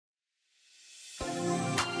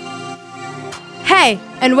Hey,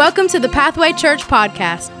 and welcome to the Pathway Church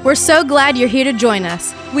podcast. We're so glad you're here to join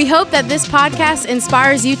us. We hope that this podcast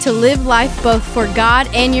inspires you to live life both for God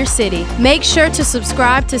and your city. Make sure to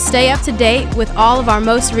subscribe to stay up to date with all of our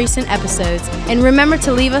most recent episodes. And remember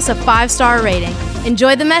to leave us a 5-star rating.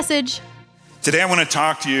 Enjoy the message. Today I want to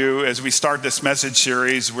talk to you as we start this message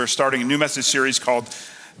series. We're starting a new message series called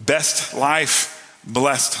Best Life,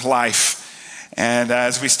 Blessed Life. And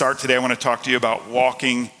as we start today, I want to talk to you about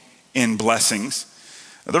walking in blessings.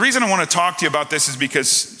 The reason I want to talk to you about this is because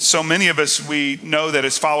so many of us, we know that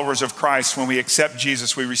as followers of Christ, when we accept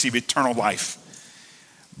Jesus, we receive eternal life.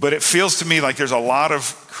 But it feels to me like there's a lot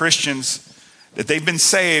of Christians that they've been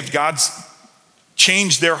saved, God's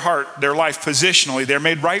changed their heart, their life positionally, they're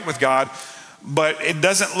made right with God, but it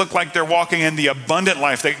doesn't look like they're walking in the abundant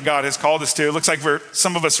life that God has called us to. It looks like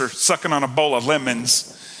some of us are sucking on a bowl of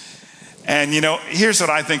lemons. And here's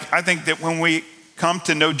what I think. I think that when we come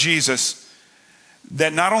to know Jesus,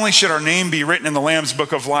 that not only should our name be written in the Lamb's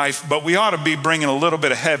Book of Life, but we ought to be bringing a little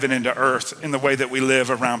bit of heaven into earth in the way that we live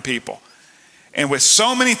around people. And with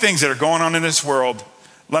so many things that are going on in this world,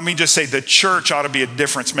 let me just say the church ought to be a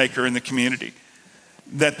difference maker in the community.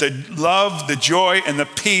 That the love, the joy, and the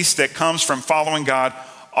peace that comes from following God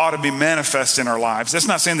ought to be manifest in our lives. That's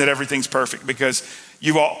not saying that everything's perfect, because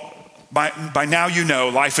you all, by now you know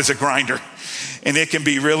life is a grinder and it can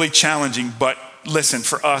be really challenging. But listen,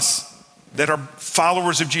 for us that are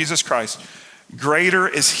followers of Jesus Christ, greater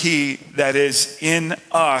is he that is in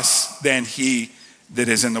us than he that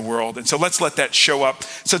is in the world. And so let's let that show up.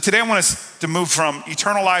 So today I want us to move from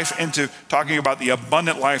eternal life into talking about the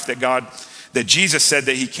abundant life that Jesus said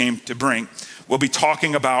that he came to bring. We'll be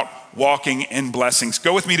talking about walking in blessings.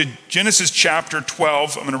 Go with me to Genesis chapter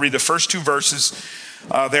 12. I'm going to read the first two verses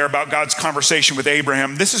there about God's conversation with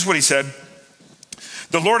Abraham. This is what he said.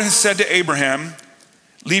 The Lord has said to Abraham,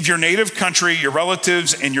 leave your native country, your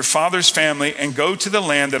relatives, and your father's family, and go to the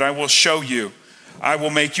land that I will show you. I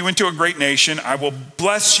will make you into a great nation. I will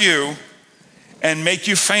bless you and make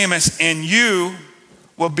you famous, and you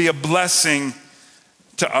will be a blessing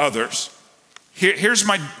to others. Here's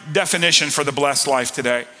my definition for the blessed life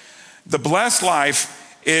today. The blessed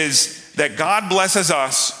life is that God blesses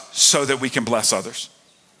us so that we can bless others.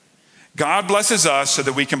 God blesses us so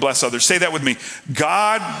that we can bless others. Say that with me.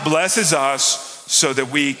 God blesses us so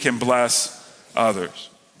that we can bless others.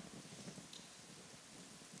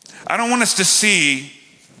 I don't want us to see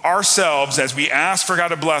ourselves as we ask for God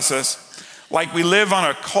to bless us like we live on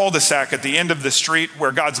a cul-de-sac at the end of the street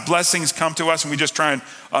where God's blessings come to us and we just try and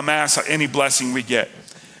amass any blessing we get.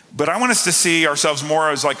 But I want us to see ourselves more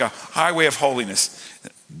as like a highway of holiness,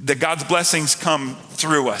 that God's blessings come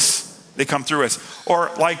through us. They come through us.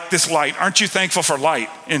 Or like this light. Aren't you thankful for light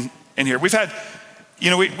in here? We've had,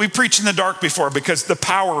 we preached in the dark before because the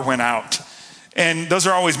power went out. And those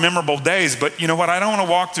are always memorable days. But you know what? I don't want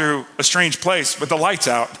to walk through a strange place with the lights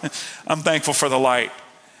out. I'm thankful for the light.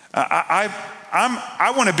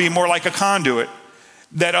 I want to be more like a conduit,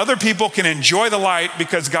 that other people can enjoy the light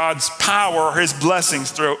because God's power, his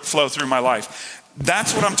blessings flow through my life.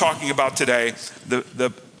 That's what I'm talking about today,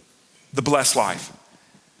 the blessed life.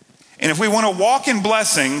 And if we want to walk in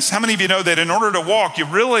blessings, how many of you know that in order to walk,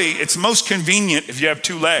 it's most convenient if you have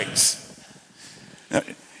two legs?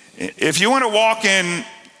 If you want to walk in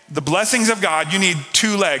the blessings of God, you need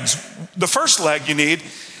two legs. The first leg you need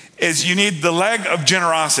the leg of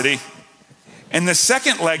generosity. And the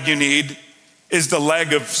second leg you need is the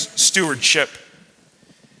leg of stewardship.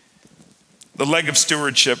 The leg of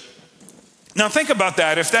stewardship. Now think about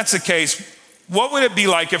that. If that's the case, what would it be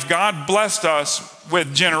like if God blessed us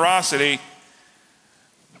with generosity,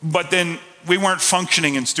 but then we weren't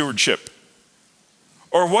functioning in stewardship?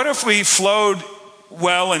 Or what if we flowed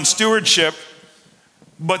well in stewardship,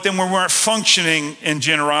 but then we weren't functioning in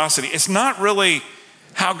generosity? It's not really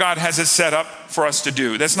how God has it set up for us to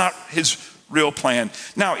do. That's not his real plan.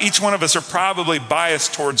 Now, each one of us are probably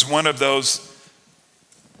biased towards one of those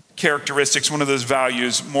characteristics, one of those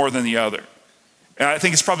values more than the other. And I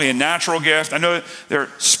think it's probably a natural gift. I know there are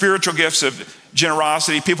spiritual gifts of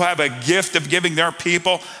generosity. People have a gift of giving. There are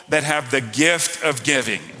people that have the gift of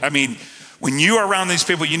giving. I mean, when you are around these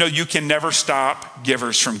people, you can never stop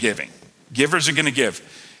givers from giving. Givers are going to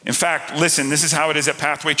give. In fact, listen, this is how it is at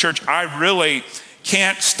Pathway Church. I really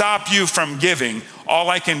can't stop you from giving.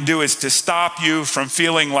 All I can do is to stop you from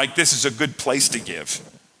feeling like this is a good place to give.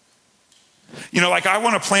 Like I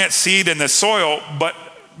want to plant seed in the soil, but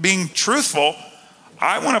being truthful,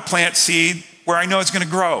 I want to plant seed where I know it's going to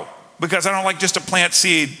grow, because I don't like just to plant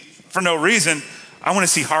seed for no reason. I want to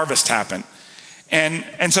see harvest happen.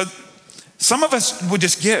 And so some of us would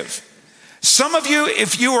just give. Some of you,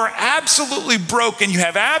 if you are absolutely broke and you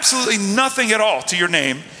have absolutely nothing at all to your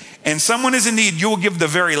name, and someone is in need, you will give the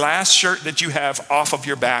very last shirt that you have off of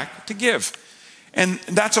your back to give. And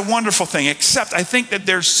that's a wonderful thing, except I think that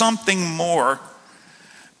there's something more,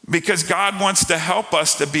 because God wants to help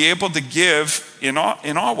us to be able to give in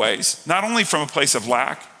all ways, not only from a place of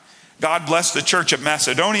lack. God blessed the church of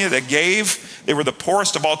Macedonia that gave. They were the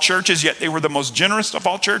poorest of all churches, yet they were the most generous of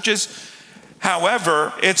all churches.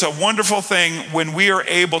 However, it's a wonderful thing when we are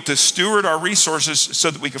able to steward our resources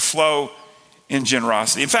so that we can flow in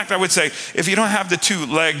generosity. In fact, I would say if you don't have the two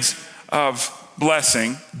legs of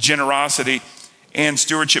blessing, generosity and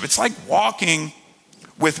stewardship, it's like walking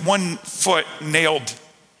with one foot nailed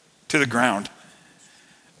to the ground.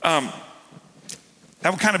 That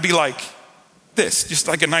would kind of be like this, just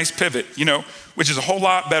like a nice pivot, which is a whole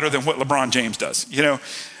lot better than what LeBron James does, he'll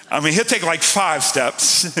take like 5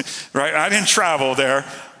 steps, right? I didn't travel there,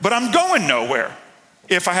 but I'm going nowhere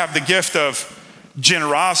if I have the gift of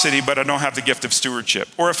generosity, but I don't have the gift of stewardship.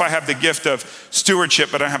 Or if I have the gift of stewardship,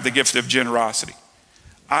 but I don't have the gift of generosity.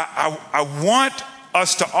 I want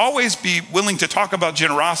us to always be willing to talk about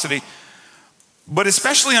generosity, but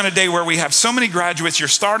especially on a day where we have so many graduates, you're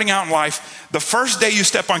starting out in life, the first day you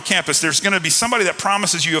step on campus, there's gonna be somebody that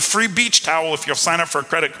promises you a free beach towel if you'll sign up for a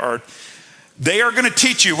credit card. They are gonna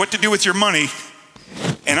teach you what to do with your money,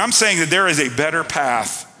 and I'm saying that there is a better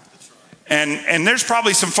path. And there's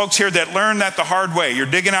probably some folks here that learned that the hard way. You're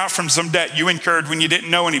digging out from some debt you incurred when you didn't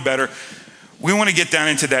know any better. We wanna get down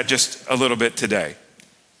into that just a little bit today.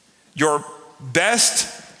 Your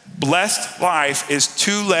best blessed life is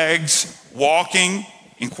 2 legs walking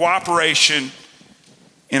in cooperation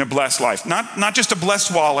in a blessed life. Not just a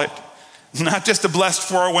blessed wallet, not just a blessed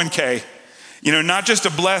 401k, not just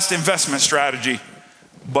a blessed investment strategy,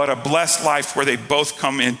 but a blessed life where they both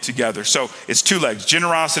come in together. So it's 2 legs,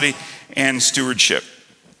 generosity and stewardship.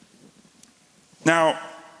 Now,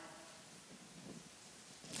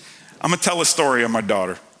 I'm gonna tell a story of my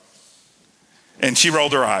daughter. And she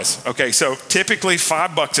rolled her eyes. Okay, so typically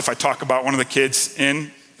 $5 if I talk about one of the kids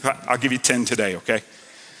I'll give you 10 today, okay?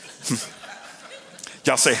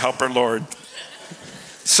 Y'all say, help her, Lord.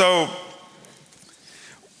 So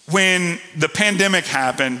when the pandemic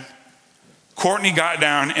happened, Courtney got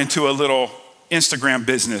down into a little Instagram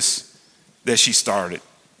business that she started.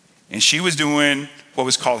 And she was doing what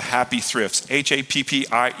was called Happy Thrifts,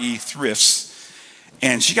 Happie Thrifts.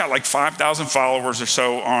 And she got like 5,000 followers or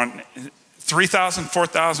so on 3,000,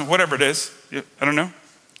 4,000, whatever it is. I don't know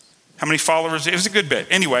how many followers. It was a good bit.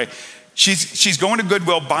 Anyway, she's going to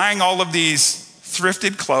Goodwill, buying all of these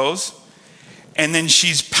thrifted clothes, and then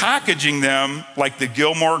she's packaging them like the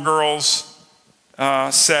Gilmore Girls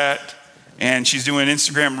set, and she's doing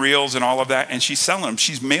Instagram Reels and all of that, and she's selling them.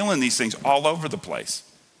 She's mailing these things all over the place.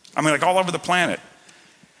 Like all over the planet.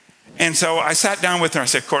 And so I sat down with her. I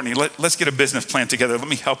said, Courtney, let's get a business plan together. Let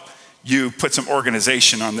me help you put some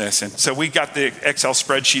organization on this. And so we got the Excel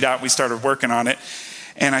spreadsheet out. We started working on it.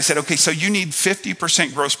 And I said, okay, so you need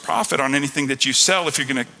 50% gross profit on anything that you sell if you're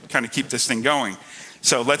gonna kind of keep this thing going.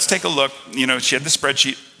 So let's take a look. She had the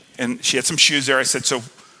spreadsheet and she had some shoes there. I said, so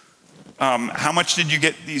how much did you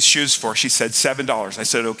get these shoes for? She said $7. I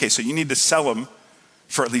said, okay, so you need to sell them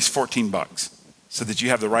for at least $14 so that you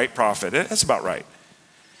have the right profit. That's about right.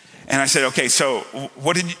 And I said, okay, so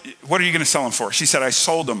what are you gonna sell them for? She said, I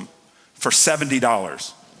sold them for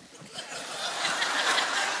 $70.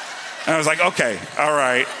 And I was like, okay, all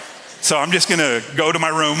right. So I'm just gonna go to my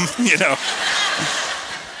room,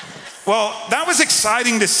 Well, that was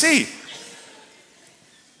exciting to see.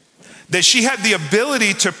 That she had the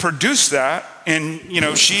ability to produce that. And,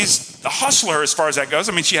 she's a hustler as far as that goes.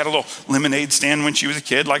 She had a little lemonade stand when she was a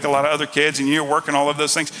kid, like a lot of other kids, and you're working all of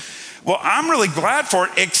those things. Well, I'm really glad for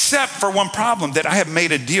it, except for one problem, that I have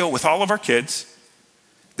made a deal with all of our kids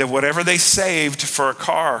that whatever they saved for a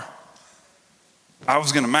car, I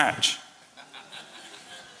was gonna match.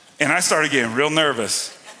 And I started getting real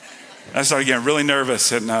nervous. I started getting really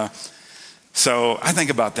nervous. And so I think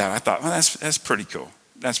about that. I thought, well, that's pretty cool.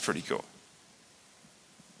 That's pretty cool.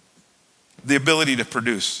 The ability to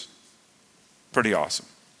produce, pretty awesome.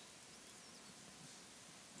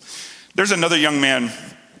 There's another young man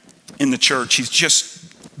in the church. He's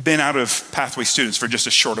just been out of Pathway students for just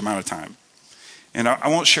a short amount of time. And I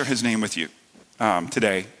won't share his name with you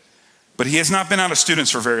today, but he has not been out of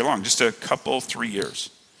students for very long, just a couple, 3 years.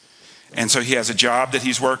 And so he has a job that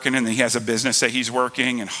he's working, and then he has a business that he's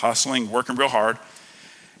working and hustling, working real hard.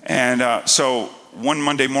 And so one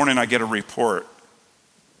Monday morning, I get a report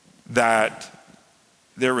that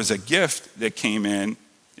there was a gift that came in.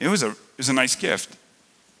 It was a nice gift.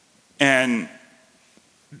 And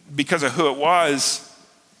because of who it was,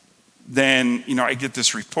 then, I get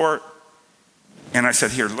this report, and I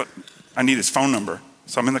said, here, look, I need his phone number.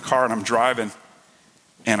 So I'm in the car and I'm driving,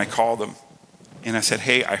 and I called him, and I said,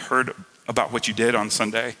 hey, I heard about what you did on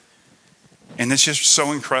Sunday, and it's just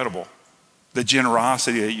so incredible, the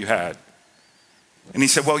generosity that you had. And he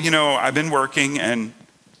said, well, I've been working, and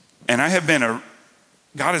I have been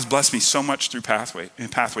God has blessed me so much through Pathway.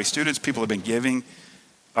 And Pathway students, people have been giving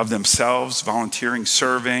of themselves, volunteering,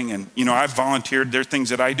 serving, and I've volunteered. There are things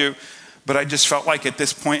that I do, but I just felt like at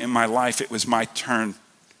this point in my life, it was my turn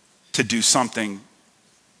to do something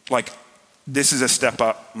like this is a step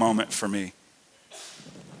up moment for me.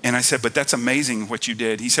 And I said, but that's amazing what you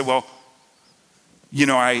did. He said, well,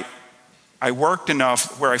 I worked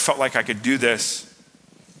enough where I felt like I could do this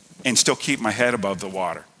and still keep my head above the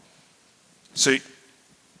water. So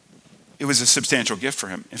it was a substantial gift for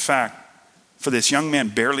him. In fact, for this young man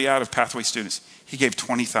barely out of Pathway students, he gave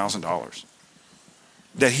 $20,000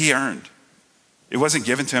 that he earned. It wasn't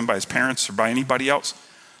given to him by his parents or by anybody else.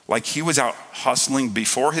 Like, he was out hustling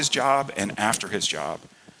before his job and after his job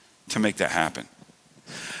to make that happen.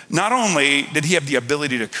 Not only did he have the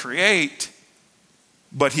ability to create,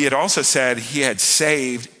 but he had also said he had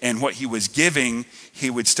saved, and what he was giving,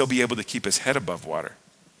 he would still be able to keep his head above water.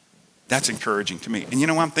 That's encouraging to me. And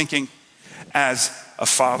what I'm thinking? As a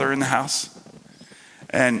father in the house,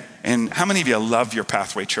 and how many of you love your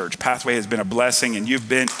Pathway Church? Pathway has been a blessing, and you've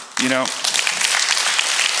been,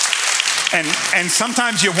 and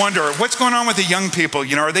sometimes you wonder, what's going on with the young people?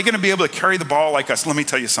 Are they going to be able to carry the ball like us? Let me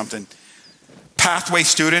tell you something. Pathway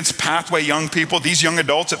students, Pathway young people, these young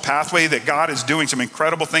adults at Pathway that God is doing some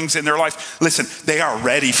incredible things in their life. Listen, they are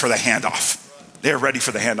ready for the handoff. They're ready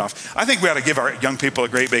for the handoff. I think we ought to give our young people a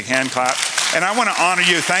great big hand clap. And I want to honor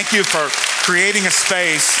you. Thank you for creating a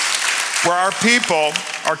space where our people,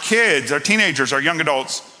 our kids, our teenagers, our young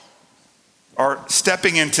adults are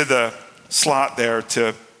stepping into the slot there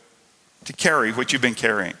to carry what you've been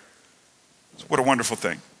carrying. What a wonderful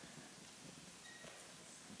thing.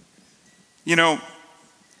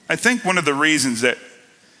 I think one of the reasons that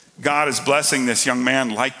God is blessing this young man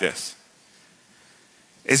like this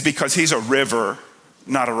is because he's a river,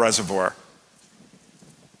 not a reservoir.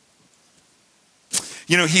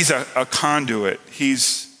 He's a conduit.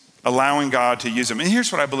 He's allowing God to use him. And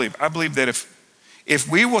here's what I believe. I believe that if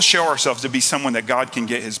we will show ourselves to be someone that God can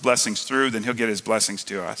get his blessings through, then he'll get his blessings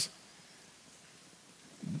to us.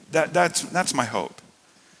 That's my hope.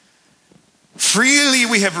 Freely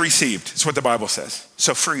we have received. It's what the Bible says.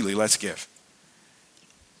 So freely, let's give.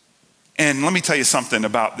 And let me tell you something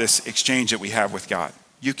about this exchange that we have with God.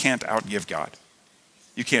 You can't outgive God.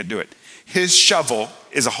 You can't do it. His shovel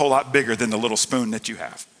is a whole lot bigger than the little spoon that you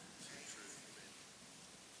have.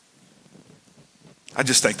 I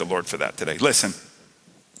just thank the Lord for that today. Listen,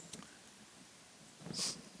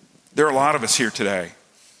 there are a lot of us here today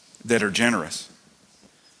that are generous.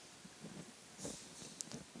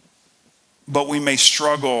 But we may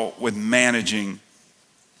struggle with managing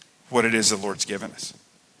what it is the Lord's given us.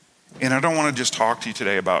 And I don't want to just talk to you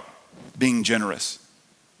today about being generous,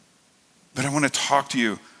 but I want to talk to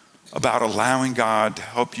you about allowing God to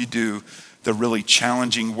help you do the really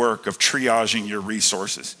challenging work of triaging your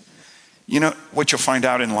resources. What you'll find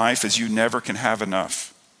out in life is you never can have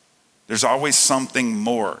enough. There's always something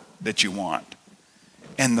more that you want.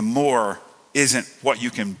 And the more isn't what you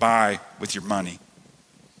can buy with your money.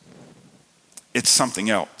 It's something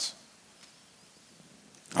else.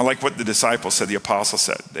 I like what the disciples said, the apostles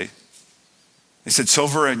said. They said,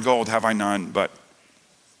 silver and gold have I none, but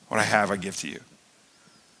what I have I give to you.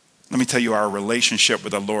 Let me tell you, our relationship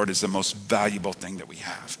with the Lord is the most valuable thing that we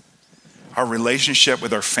have. Our relationship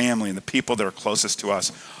with our family and the people that are closest to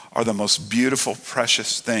us are the most beautiful,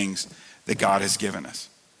 precious things that God has given us.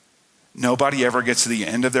 Nobody ever gets to the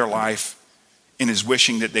end of their life and is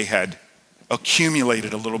wishing that they had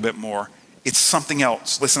accumulated a little bit more. It's something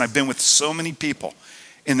else. Listen, I've been with so many people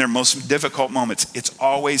in their most difficult moments. It's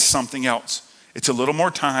always something else. It's a little more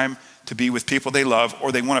time to be with people they love,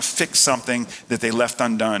 or they want to fix something that they left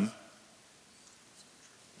undone.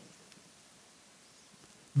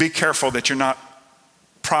 Be careful that you're not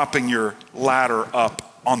propping your ladder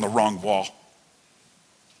up on the wrong wall.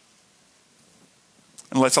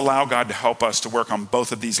 And let's allow God to help us to work on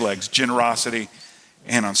both of these legs, generosity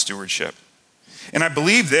and on stewardship. And I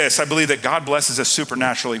believe this, I believe that God blesses us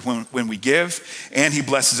supernaturally when we give, and he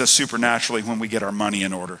blesses us supernaturally when we get our money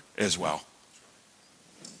in order as well.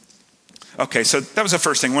 Okay, so that was the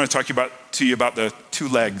first thing. I want to talk to you about the two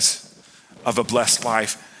legs of a blessed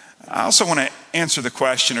life. I also want to answer the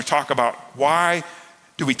question or talk about why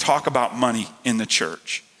do we talk about money in the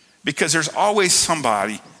church? because there's always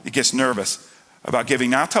somebody that gets nervous about giving.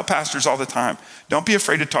 Now, I tell pastors all the time, don't be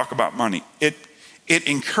afraid to talk about money. It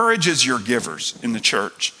encourages your givers in the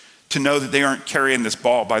church to know that they aren't carrying this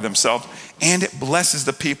ball by themselves, and it blesses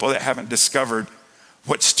the people that haven't discovered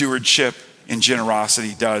what stewardship and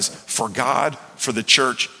generosity does for God, for the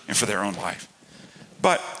church, and for their own life.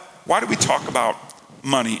 But why do we talk about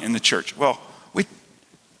money in the church? Well,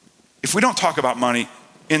 if we don't talk about money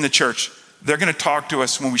in the church, they're going to talk to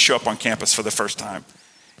us when we show up on campus for the first time.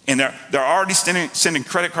 And they're already sending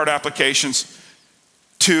credit card applications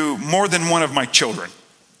to more than one of my children.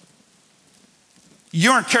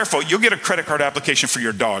 You aren't careful, you'll get a credit card application for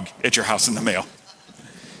your dog at your house in the mail.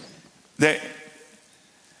 They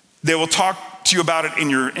will talk to you about it in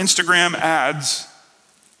your Instagram ads.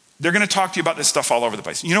 They're going to talk to you about this stuff all over the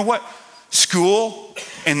place. You know what? School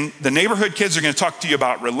and the neighborhood kids are going to talk to you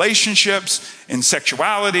about relationships and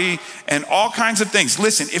sexuality and all kinds of things.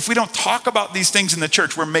 Listen, if we don't talk about these things in the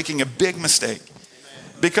church, we're making a big mistake.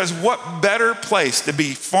 Because what better place to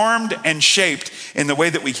be formed and shaped in the way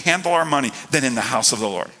that we handle our money than in the house of the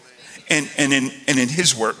Lord and in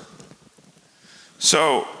his word.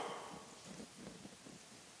 So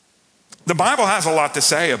the Bible has a lot to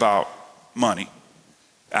say about money,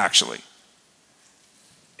 actually.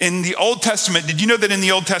 In the Old Testament, did you know that in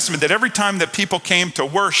the Old Testament that every time that people came to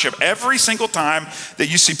worship, every single time that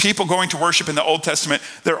you see people going to worship in the Old Testament,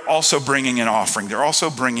 they're also bringing an offering. They're also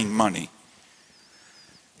bringing money.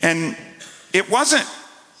 And it wasn't,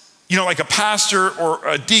 like a pastor or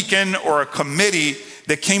a deacon or a committee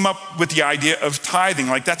that came up with the idea of tithing.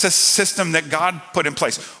 Like that's a system that God put in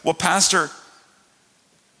place. Well, Pastor,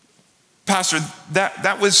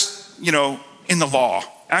 that was, in the law.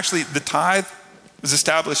 Actually, the tithe was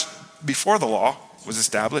established before the law was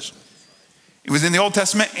established. It was in the Old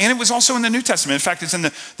Testament and it was also in the New Testament. In fact, it's in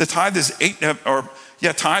the tithe is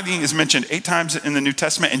tithing is mentioned 8 times in the New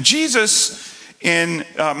Testament. And Jesus in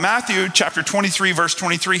Matthew chapter 23, verse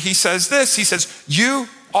 23, he says this, he says, you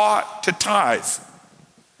ought to tithe.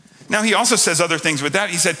 Now he also says other things with that.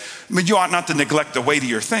 He said, but you ought not to neglect the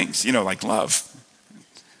weightier things, like love.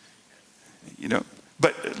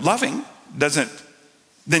 But loving doesn't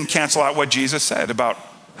then cancel out what Jesus said about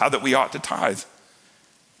how that we ought to tithe.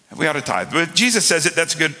 We ought to tithe. But Jesus says it,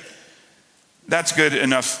 that's good. That's good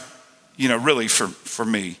enough, really for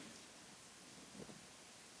me.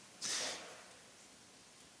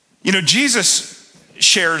 Jesus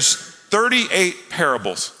shares 38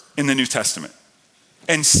 parables in the New Testament,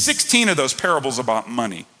 and 16 of those parables about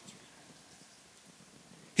money.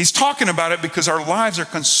 He's talking about it because our lives are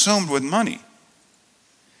consumed with money.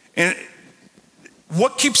 And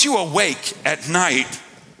what keeps you awake at night?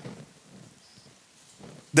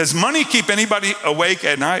 Does money keep anybody awake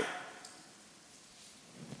at night?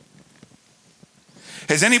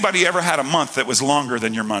 Has anybody ever had a month that was longer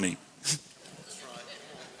than your money?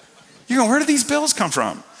 You go, where do these bills come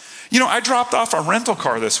from? I dropped off a rental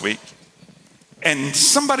car this week, and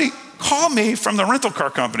somebody called me from the rental car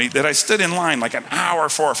company that I stood in line like an hour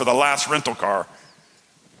for the last rental car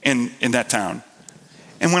in that town.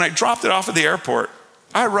 And when I dropped it off at the airport,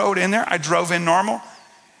 I rode in there, I drove in normal.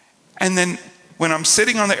 And then when I'm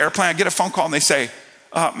sitting on the airplane, I get a phone call and they say,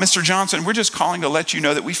 Mr. Johnson, we're just calling to let you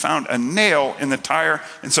know that we found a nail in the tire,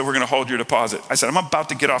 and so we're going to hold your deposit. I said, I'm about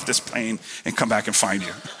to get off this plane and come back and find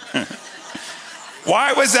you.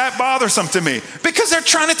 Why was that bothersome to me? Because they're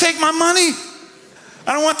trying to take my money.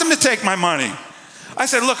 I don't want them to take my money. I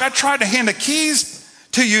said, look, I tried to hand the keys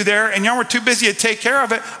to you there, and y'all were too busy to take care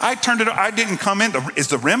of it. I turned it, I didn't come in. Is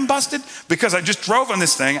the rim busted? Because I just drove on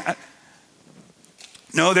this thing.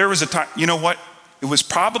 No, there was a time, you know what? It was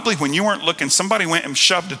probably when you weren't looking, somebody went and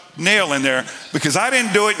shoved a nail in there because I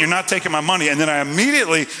didn't do it and you're not taking my money. And then I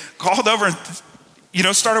immediately called over and,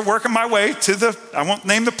 started working my way to I won't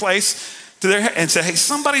name the place, to their and said, hey,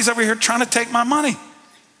 somebody's over here trying to take my money.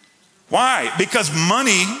 Why? Because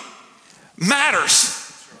money matters.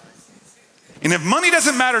 And if money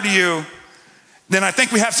doesn't matter to you, then I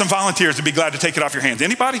think we have some volunteers to be glad to take it off your hands.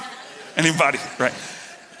 Anybody? Anybody, right?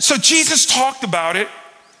 So Jesus talked about it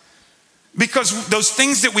because those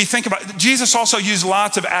things that we think about, Jesus also used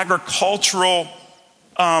lots of agricultural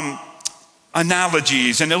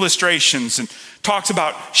analogies and illustrations and talks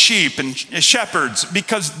about sheep and shepherds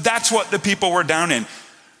because that's what the people were down in.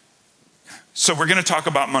 So we're going to talk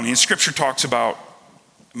about money, and Scripture talks about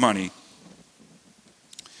money.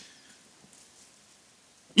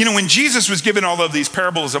 When Jesus was given all of these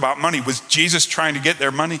parables about money, was Jesus trying to get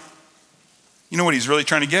their money? You know what he's really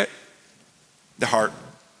trying to get? The heart.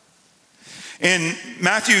 In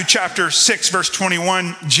Matthew chapter 6, verse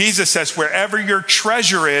 21, Jesus says, wherever your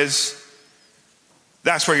treasure is,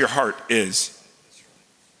 That's where your heart is.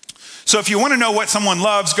 So if you want to know what someone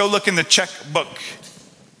loves, go look in the checkbook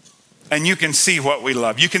and you can see what we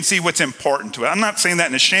love. You can see what's important to us. I'm not saying that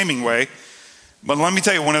in a shaming way, but let me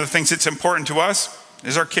tell you, one of the things that's important to us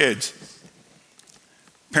is our kids.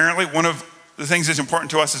 Apparently, one of the things that's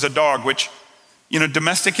important to us is a dog, which,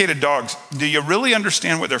 domesticated dogs, do you really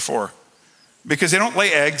understand what they're for? Because they don't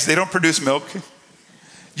lay eggs, they don't produce milk.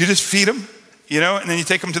 You just feed them, and then you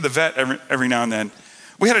take them to the vet every now and then.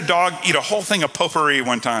 We had a dog eat a whole thing of potpourri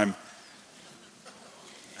one time.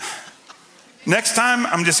 Next time,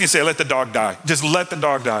 I'm just gonna say, let the dog die. Just let the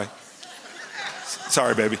dog die.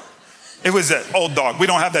 Sorry, baby. It was that old dog. We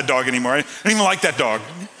don't have that dog anymore. I don't even like that dog.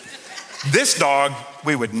 This dog,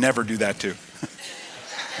 we would never do that to.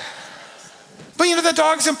 But the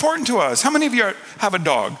dog's important to us. How many of you have a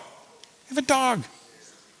dog? You have a dog.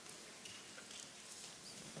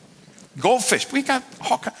 Goldfish, we got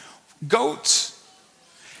all kinds. Goats.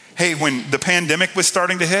 Hey, when the pandemic was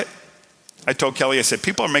starting to hit, I told Kelly, I said,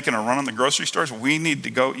 people are making a run on the grocery stores. You need to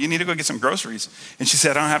go get some groceries. And she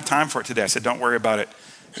said, I don't have time for it today. I said, don't worry about it.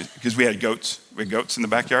 Because we had goats. We had goats in the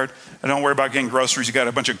backyard. I don't worry about getting groceries. You got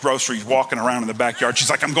a bunch of groceries walking around in the backyard. She's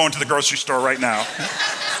like, I'm going to the grocery store right now.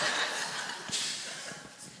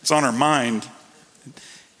 It's on her mind.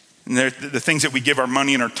 And the things that we give our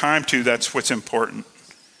money and our time to, that's what's important.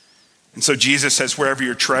 And so Jesus says, wherever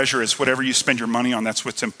your treasure is, whatever you spend your money on, that's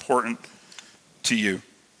what's important to you.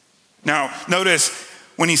 Now, notice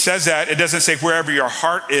when he says that, it doesn't say wherever your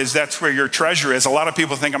heart is, that's where your treasure is. A lot of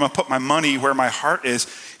people think I'm gonna put my money where my heart is.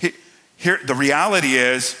 Here, the reality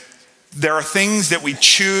is there are things that we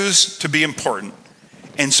choose to be important.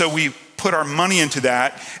 And so we put our money into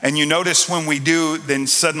that. And you notice when we do, then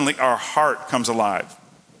suddenly our heart comes alive.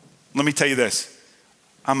 Let me tell you this.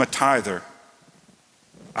 I'm a tither.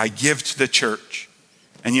 I give to the church.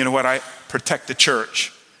 And you know what? I protect the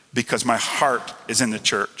church because my heart is in the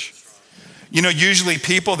church. Usually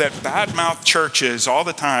people that badmouth churches all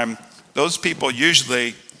the time, those people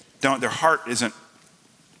usually their heart isn't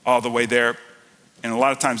all the way there. And a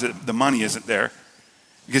lot of times the money isn't there.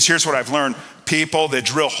 Because here's what I've learned. People that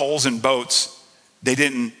drill holes in boats, they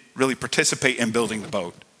didn't really participate in building the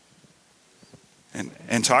boat.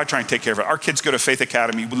 And so I try and take care of it. Our kids go to Faith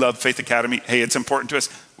Academy. We love Faith Academy. Hey, it's important to us.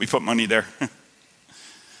 We put money there.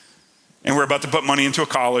 And we're about to put money into a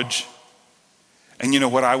college. And you know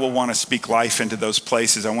what? I will want to speak life into those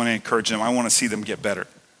places. I want to encourage them. I want to see them get better.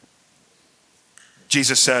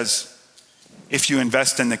 Jesus says, if you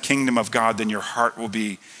invest in the kingdom of God, then your heart will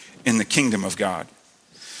be in the kingdom of God.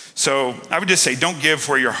 So I would just say, don't give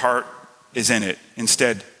where your heart is in it.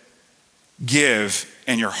 Instead, give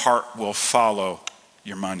and your heart will follow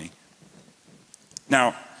your money.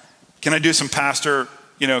 Now, can I do some pastor,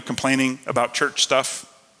 complaining about church stuff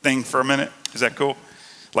thing for a minute? Is that cool?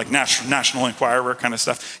 Like National Enquirer kind of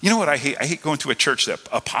stuff. You know what I hate? I hate going to a church that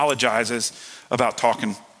apologizes about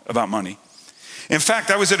talking about money. In fact,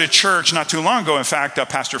 I was at a church not too long ago. In fact,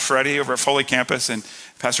 Pastor Freddie over at Foley Campus and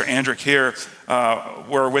Pastor Andrick here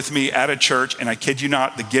were with me at a church, and I kid you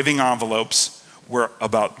not, the giving envelopes were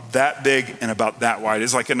about that big and about that wide.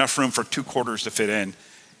 It's like enough room for 2 quarters to fit in.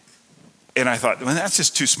 And I thought, well, that's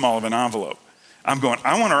just too small of an envelope. I want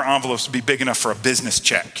our envelopes to be big enough for a business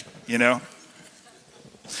check,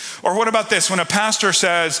 Or what about this? When a pastor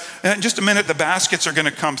says, in just a minute, the baskets are going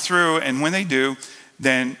to come through, and when they do,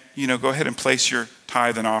 then, go ahead and place your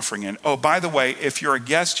tithe and offering in. Oh, by the way, if you're a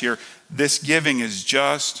guest here, this giving is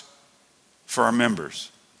just for our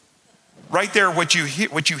members. Right there, what you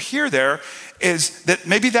hear there is that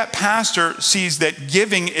maybe that pastor sees that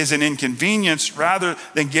giving is an inconvenience rather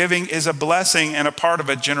than giving is a blessing and a part of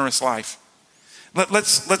a generous life.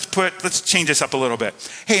 Let's change this up a little bit.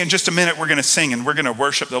 Hey, in just a minute, we're going to sing and we're going to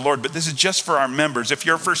worship the Lord, but this is just for our members. If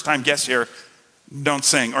you're a first-time guest here, don't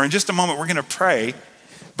sing. Or in just a moment, we're going to pray,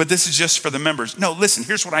 but this is just for the members. No, listen,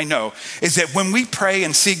 here's what I know, is that when we pray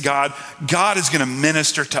and seek God, God is going to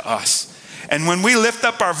minister to us. And when we lift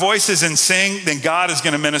up our voices and sing, then God is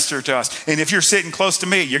going to minister to us. And if you're sitting close to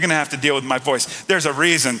me, you're going to have to deal with my voice. There's a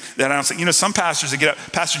reason that I don't sing. Some pastors that get up,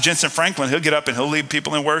 Pastor Jensen Franklin, he'll get up and he'll lead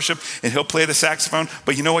people in worship and he'll play the saxophone.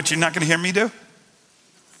 But you know what you're not going to hear me do?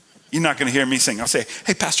 You're not going to hear me sing. I'll say,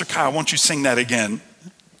 hey, Pastor Kyle, won't you sing that again?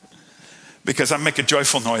 Because I make a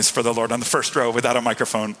joyful noise for the Lord on the first row without a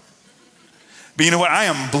microphone. But you know what? I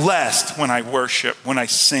am blessed when I worship, when I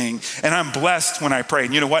sing, and I'm blessed when I pray.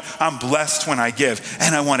 And you know what? I'm blessed when I give.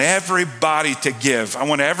 And I want everybody to give. I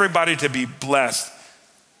want everybody to be blessed.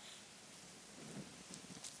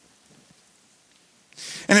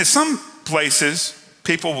 And in some places,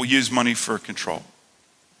 people will use money for control.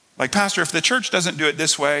 Like, Pastor, if the church doesn't do it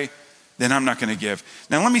this way, then I'm not going to give.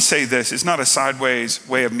 Now, let me say this. It's not a sideways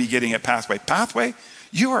way of me getting at Pathway. Pathway,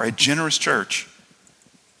 you are a generous church.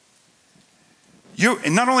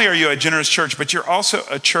 And not only are you a generous church, but you're also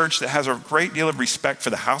a church that has a great deal of respect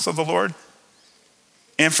for the house of the Lord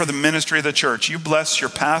and for the ministry of the church. You bless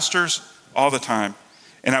your pastors all the time.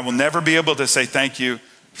 And I will never be able to say thank you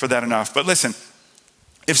for that enough. But listen,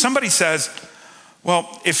 if somebody says,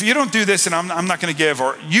 well, if you don't do this and I'm not going to give,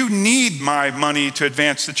 or you need my money to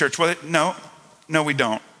advance the church. Well, no, we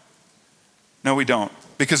don't. No, we don't.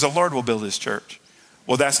 Because the Lord will build his church.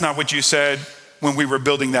 Well, that's not what you said when we were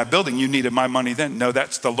building that building. You needed my money then. No,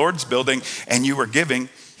 that's the Lord's building and you were giving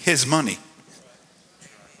his money.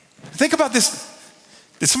 Think about this.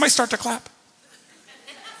 Did somebody start to clap?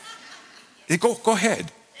 Go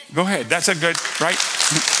ahead. Go ahead. That's a good, right?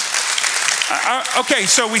 Okay,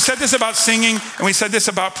 so we said this about singing and we said this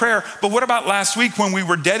about prayer, but what about last week when we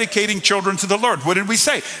were dedicating children to the Lord? What did we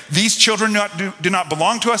say? These children do not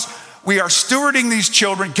belong to us. We are stewarding these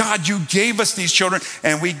children. God, you gave us these children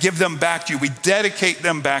and we give them back to you. We dedicate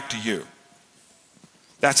them back to you.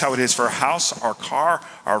 That's how it is for our house, our car,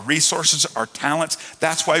 our resources, our talents.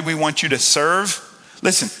 That's why we want you to serve.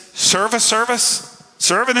 Listen, serve in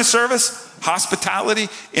a service, hospitality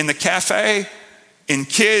in the cafe, in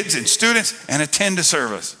kids and students, and attend to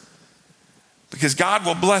service. Because God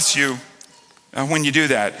will bless you when you do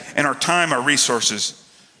that. And our time, our resources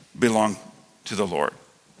belong to the Lord.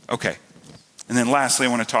 Okay. And then lastly, I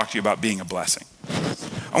want to talk to you about being a blessing.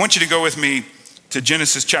 I want you to go with me to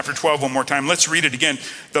Genesis chapter 12 one more time. Let's read it again.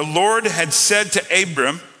 The Lord had said to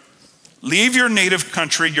Abram, leave your native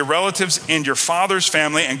country, your relatives, and your father's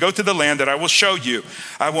family, and go to the land that I will show you.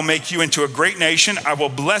 I will make you into a great nation. I will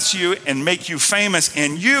bless you and make you famous,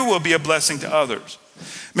 and you will be a blessing to others.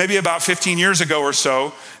 Maybe about 15 years ago or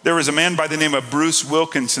so, there was a man by the name of Bruce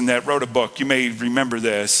Wilkinson that wrote a book. You may remember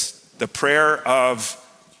this, The Prayer of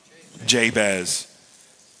Jabez.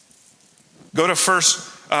 Go to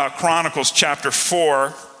 1 Chronicles chapter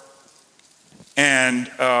 4 and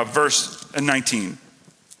verse 19.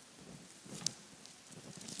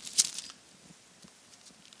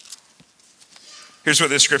 Here's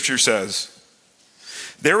what this scripture says.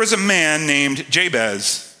 There was a man named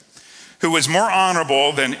Jabez who was more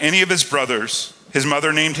honorable than any of his brothers. His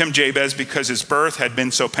mother named him Jabez because his birth had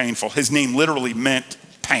been so painful. His name literally meant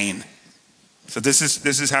pain. So this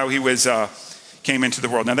is how he came into the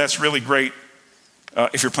world. Now that's really great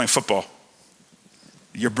if you're playing football.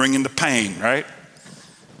 You're bringing the pain, right?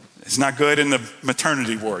 It's not good in the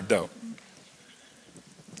maternity ward though.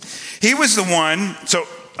 He was the one, so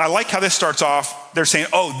I like how this starts off. They're saying,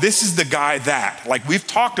 oh, this is the guy that. Like we've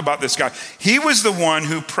talked about this guy. He was the one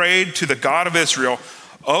who prayed to the God of Israel,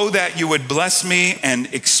 oh, that you would bless me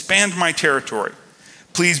and expand my territory.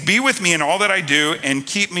 Please be with me in all that I do and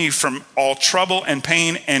keep me from all trouble and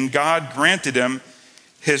pain. And God granted him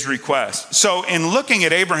his request. So in looking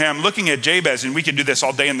at Abraham, looking at Jabez, and we could do this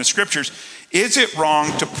all day in the scriptures, is it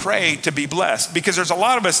wrong to pray to be blessed? Because there's a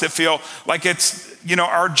lot of us that feel like it's,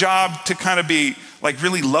 our job to kind of be like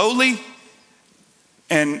really lowly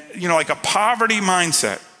and, like a poverty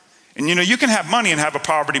mindset. And, you can have money and have a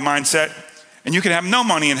poverty mindset, and you can have no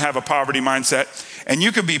money and have a poverty mindset, and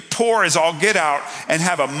you could be poor as all get out and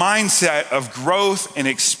have a mindset of growth and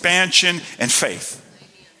expansion and faith,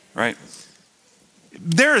 right?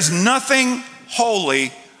 There is nothing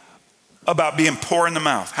holy about being poor in the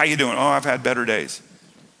mouth. How you doing? Oh, I've had better days.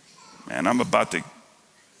 Man, I'm about to,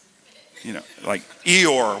 like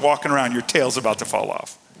Eeyore walking around, your tail's about to fall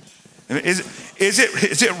off. Is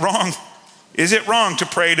it wrong? Is it wrong to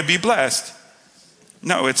pray to be blessed?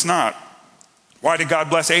 No, it's not. Why did God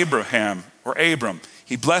bless Abraham or Abram?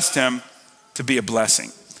 He blessed him to be a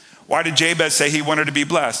blessing. Why did Jabez say he wanted to be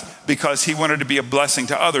blessed? Because he wanted to be a blessing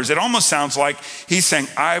to others. It almost sounds like he's saying,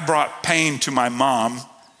 I brought pain to my mom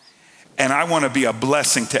and I want to be a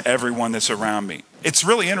blessing to everyone that's around me. It's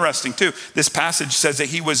really interesting too. This passage says that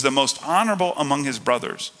he was the most honorable among his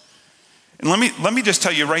brothers. And let me just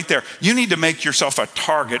tell you right there, you need to make yourself a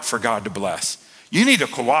target for God to bless. You need to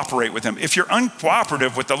cooperate with him. If you're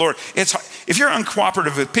uncooperative with the Lord, if you're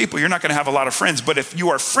uncooperative with people, you're not going to have a lot of friends. But if you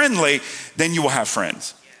are friendly, then you will have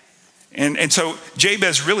friends. And so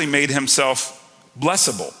Jabez really made himself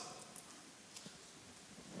blessable.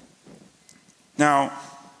 Now,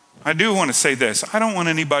 I do want to say this. I don't want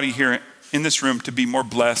anybody here in this room to be more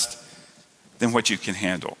blessed than what you can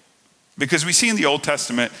handle. Because we see in the Old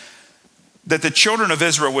Testament that the children of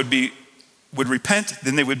Israel would repent,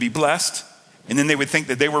 then they would be blessed, And then they would think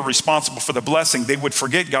that they were responsible for the blessing. They would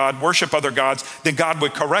forget God, worship other gods, then God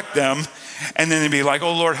would correct them. And then they'd be like,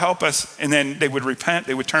 oh Lord, help us. And then they would repent,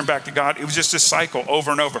 they would turn back to God. It was just a cycle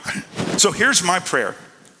over and over. So here's my prayer.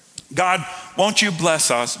 God, won't you bless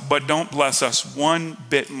us, but don't bless us one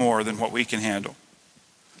bit more than what we can handle.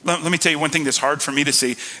 Let me tell you one thing that's hard for me to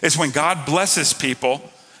see is when God blesses people,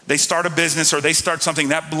 they start a business or they start something,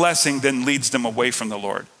 that blessing then leads them away from the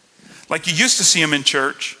Lord. Like you used to see them in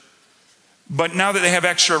church, but now that they have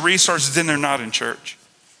extra resources, then they're not in church.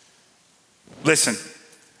 Listen,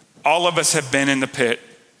 all of us have been in the pit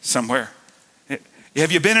somewhere.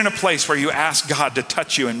 Have you been in a place where you asked God to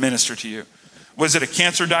touch you and minister to you? Was it a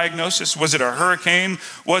cancer diagnosis? Was it a hurricane?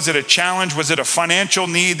 Was it a challenge? Was it a financial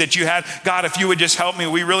need that you had? God, if you would just help me,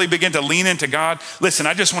 we really begin to lean into God. Listen,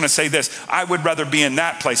 I just want to say this. I would rather be in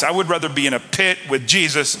that place. I would rather be in a pit with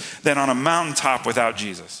Jesus than on a mountaintop without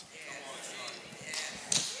Jesus.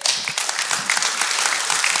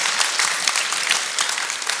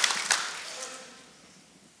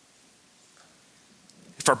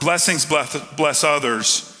 If our blessings bless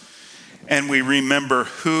others and we remember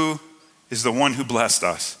who is the one who blessed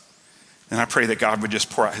us, then I pray that God would just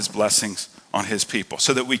pour out his blessings on his people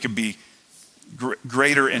so that we could be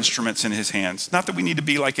greater instruments in his hands. Not that we need to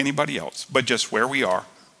be like anybody else, but just where we are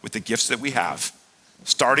with the gifts that we have,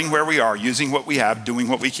 starting where we are, using what we have, doing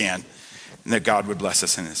what we can, and that God would bless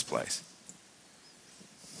us in this place.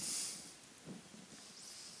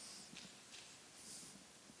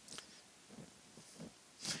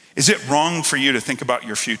 Is it wrong for you to think about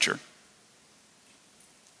your future?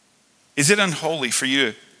 Is it unholy for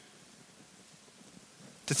you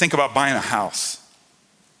to think about buying a house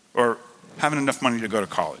or having enough money to go to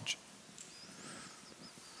college?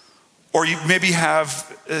 Or you maybe have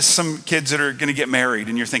some kids that are going to get married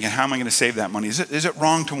and you're thinking, how am I going to save that money? Is it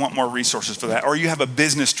wrong to want more resources for that? Or you have a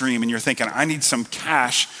business dream and you're thinking, I need some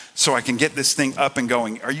cash so I can get this thing up and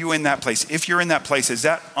going. Are you in that place? If you're in that place, is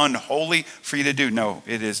that unholy for you to do? No,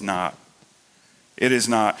 it is not. It is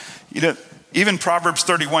not. You know, even Proverbs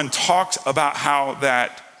 31 talks about how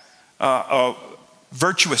that a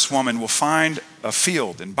virtuous woman will find a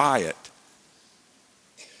field and buy it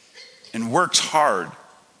and works hard.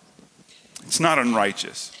 It's not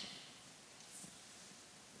unrighteous.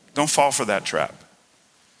 Don't fall for that trap.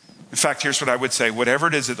 In fact, here's what I would say. Whatever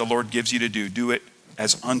it is that the Lord gives you to do it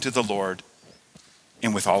as unto the Lord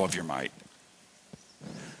and with all of your might.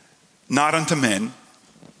 Not unto men,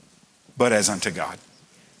 but as unto God.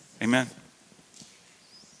 Amen.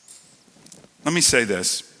 Let me say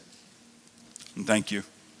this, and thank you.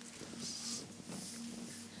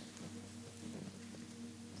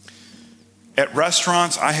 At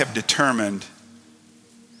restaurants, I have determined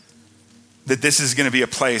that this is going to be a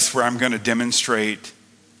place where I'm going to demonstrate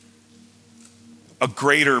a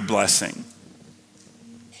greater blessing.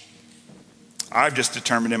 I've just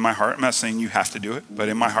determined in my heart, I'm not saying you have to do it, but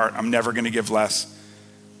in my heart, I'm never going to give less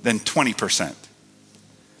than 20%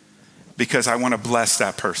 because I want to bless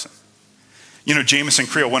that person. You know, Jameson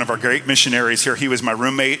Creel, one of our great missionaries here, he was my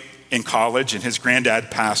roommate in college and his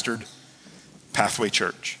granddad pastored Pathway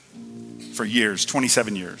Church for years,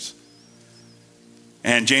 27 years.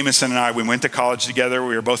 And Jameson and I, we went to college together.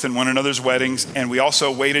 We were both in one another's weddings, and we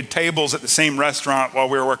also waited tables at the same restaurant while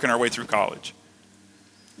we were working our way through college.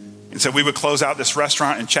 And so we would close out this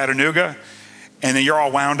restaurant in Chattanooga, and then you're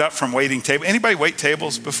all wound up from waiting tables. Anybody wait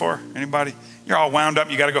tables before? Anybody? You're all wound up.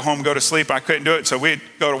 You got to go home and go to sleep. I couldn't do it, so we'd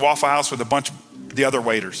go to Waffle House with a bunch of the other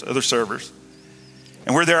waiters, other servers.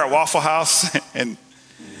 And we're there at Waffle House, and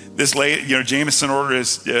this lady, you know, Jameson ordered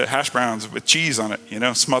his hash browns with cheese on it, you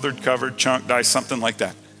know, smothered, covered, chunked, diced, something like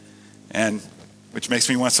that. And which makes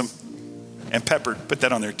me want some, and peppered, put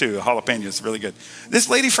that on there too. The jalapeno is really good. This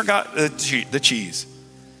lady forgot the cheese.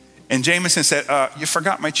 And Jameson said, you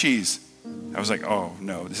forgot my cheese. I was like, oh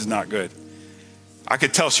no, this is not good. I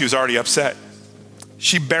could tell she was already upset.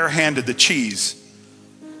 She barehanded the cheese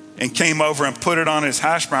and came over and put it on his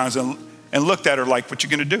hash browns and looked at her like, what you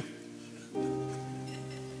gonna do?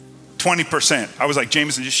 20%. I was like,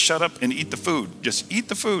 Jameson, just shut up and eat the food. Just eat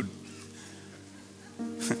the food.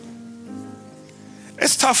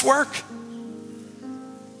 It's tough work.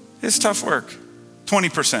 It's tough work.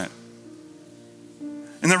 20%.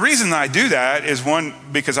 And the reason I do that is one,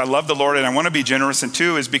 because I love the Lord and I want to be generous, and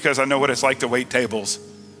two is because I know what it's like to wait tables.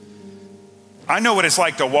 I know what it's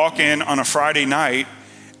like to walk in on a Friday night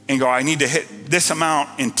and go, I need to hit this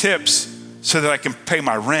amount in tips so that I can pay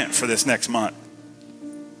my rent for this next month.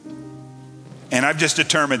 And I've just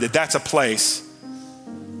determined that that's a place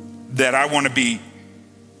that I want to be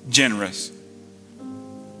generous.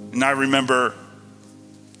 And I remember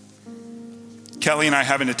Kelly and I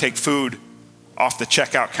having to take food off the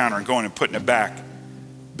checkout counter and going and putting it back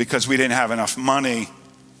because we didn't have enough money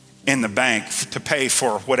in the bank to pay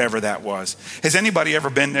for whatever that was. Has anybody ever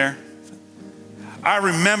been there? I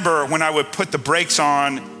remember when I would put the brakes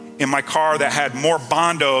on in my car that had more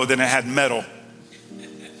Bondo than it had metal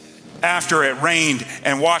after it rained,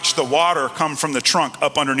 and watch the water come from the trunk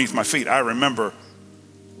up underneath my feet. I remember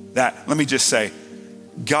that. Let me just say,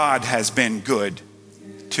 God has been good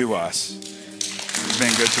to us. He's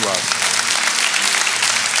been good to us.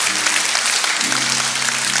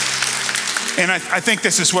 And I think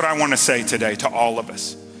this is what I want to say today to all of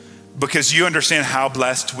us, because you understand how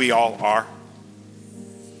blessed we all are.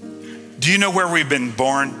 Do you know where we've been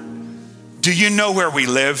born? Do you know where we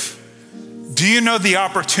live? Do you know the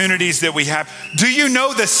opportunities that we have? Do you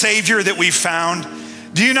know the Savior that we found?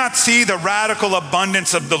 Do you not see the radical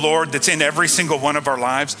abundance of the Lord that's in every single one of our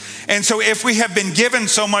lives? And so if we have been given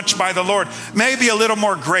so much by the Lord, maybe a little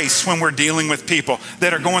more grace when we're dealing with people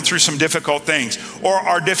that are going through some difficult things or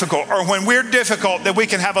are difficult, or when we're difficult, that we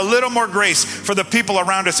can have a little more grace for the people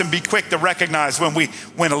around us and be quick to recognize when we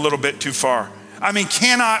went a little bit too far. I mean,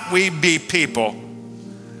 cannot we be people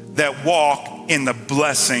that walk in the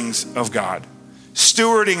blessings of God,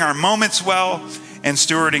 stewarding our moments well and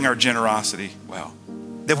stewarding our generosity well?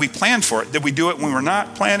 That we plan for it, that we do it when we're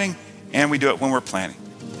not planning, and we do it when we're planning.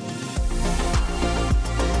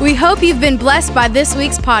 We hope you've been blessed by this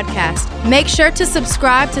week's podcast. Make sure to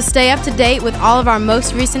subscribe to stay up to date with all of our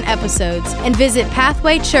most recent episodes, and visit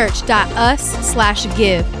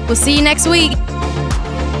pathwaychurch.us/give. We'll see you next week.